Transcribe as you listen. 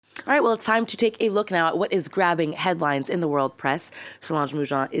All right, well, it's time to take a look now at what is grabbing headlines in the world press. Solange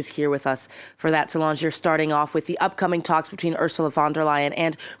Moujon is here with us for that. Solange, you're starting off with the upcoming talks between Ursula von der Leyen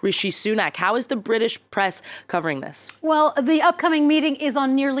and Rishi Sunak. How is the British press covering this? Well, the upcoming meeting is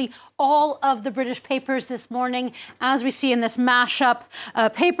on nearly all of the British papers this morning, as we see in this mashup.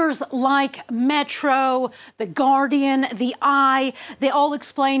 Papers like Metro, The Guardian, The Eye, they all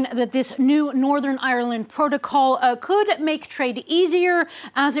explain that this new Northern Ireland protocol could make trade easier,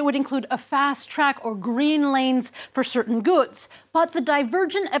 as it would include a fast track or green lanes for certain goods. But the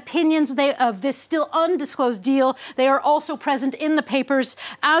divergent opinions of this still undisclosed deal, they are also present in the papers.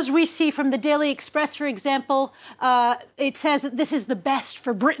 As we see from the Daily Express, for example, it says that this is the best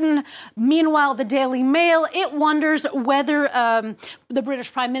for Britain. Meanwhile, the Daily Mail, it wonders whether the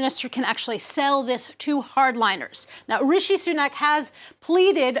British Prime Minister can actually sell this to hardliners. Now, Rishi Sunak has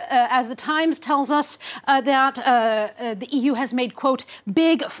pleaded, as the Times tells us, that the EU has made, quote,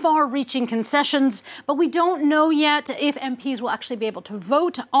 big, far-reaching concessions, but we don't know yet if MPs will actually be able to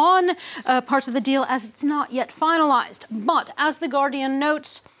vote on parts of the deal, as it's not yet finalized. But as The Guardian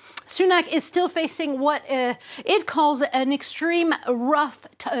notes, Sunak is still facing what it calls an extreme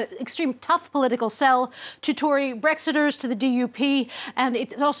tough political sell to Tory Brexiters, to the DUP, and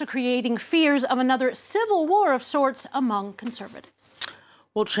it's also creating fears of another civil war of sorts among Conservatives.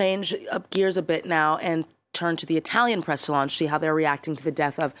 We'll change up gears a bit now and turn to the Italian press, Solange, see how they're reacting to the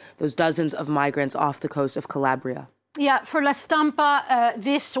death of those dozens of migrants off the coast of Calabria. Yeah, for La Stampa,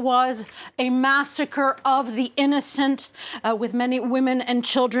 this was a massacre of the innocent, with many women and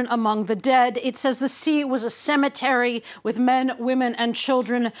children among the dead. It says the sea was a cemetery with men, women, and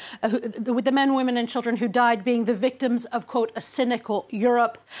children, with the men, women, and children who died being the victims of, quote, a cynical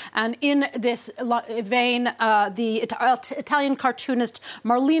Europe. And in this vein, the Italian cartoonist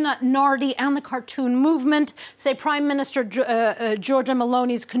Marlena Nardi and the cartoon movement say Prime Minister Giorgia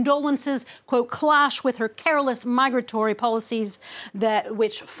Meloni's condolences, quote, clash with her careless migratory policies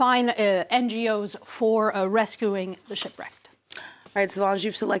which fine NGOs for rescuing the shipwrecked. All right, Solange,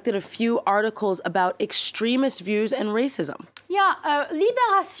 you've selected a few articles about extremist views and racism. Yeah,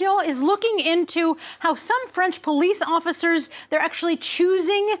 Libération is looking into how some French police officers, they're actually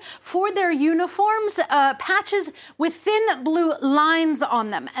choosing for their uniforms patches with thin blue lines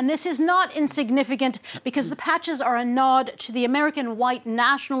on them. And this is not insignificant because the patches are a nod to the American white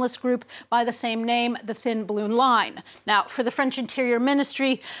nationalist group by the same name, the Thin Blue Line. Now, for the French Interior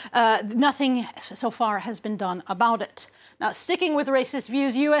Ministry, nothing so far has been done about it. Now, sticking with racist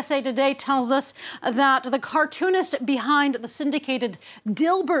views, USA Today tells us that the cartoonist behind the syndicated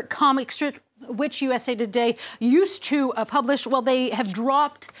Dilbert comic strip, which USA Today used to publish, well, they have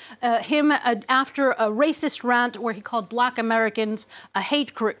dropped him after a racist rant where he called Black Americans a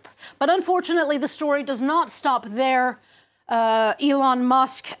hate group. But unfortunately, the story does not stop there. Elon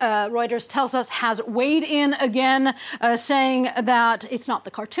Musk, Reuters tells us, has weighed in again, saying that it's not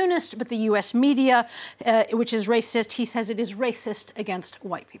the cartoonist, but the U.S. media, which is racist. He says it is racist against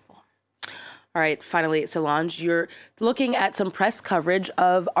white people. All right, finally, Solange, you're looking at some press coverage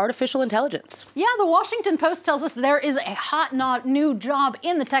of artificial intelligence. Yeah, the Washington Post tells us there is a hot new job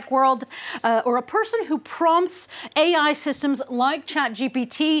in the tech world, or a person who prompts AI systems like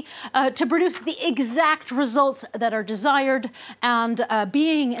ChatGPT to produce the exact results that are desired. And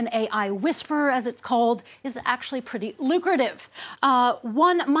being an AI whisperer, as it's called, is actually pretty lucrative.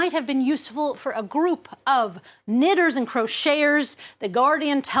 One might have been useful for a group of knitters and crocheters. The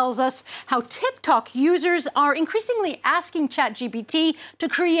Guardian tells us how TikTok users are increasingly asking ChatGPT to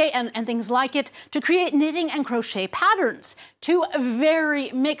create, and things like it, to create knitting and crochet patterns. Two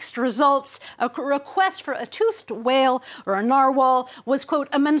very mixed results. A request for a toothed whale or a narwhal was, quote,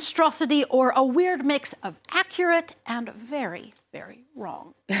 a monstrosity or a weird mix of accurate and very, very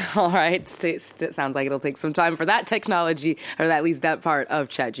wrong. All right. It sounds like it'll take some time for that technology, or at least that part of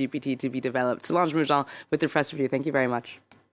ChatGPT, to be developed. Solange Moujon with the Press Review. Thank you very much.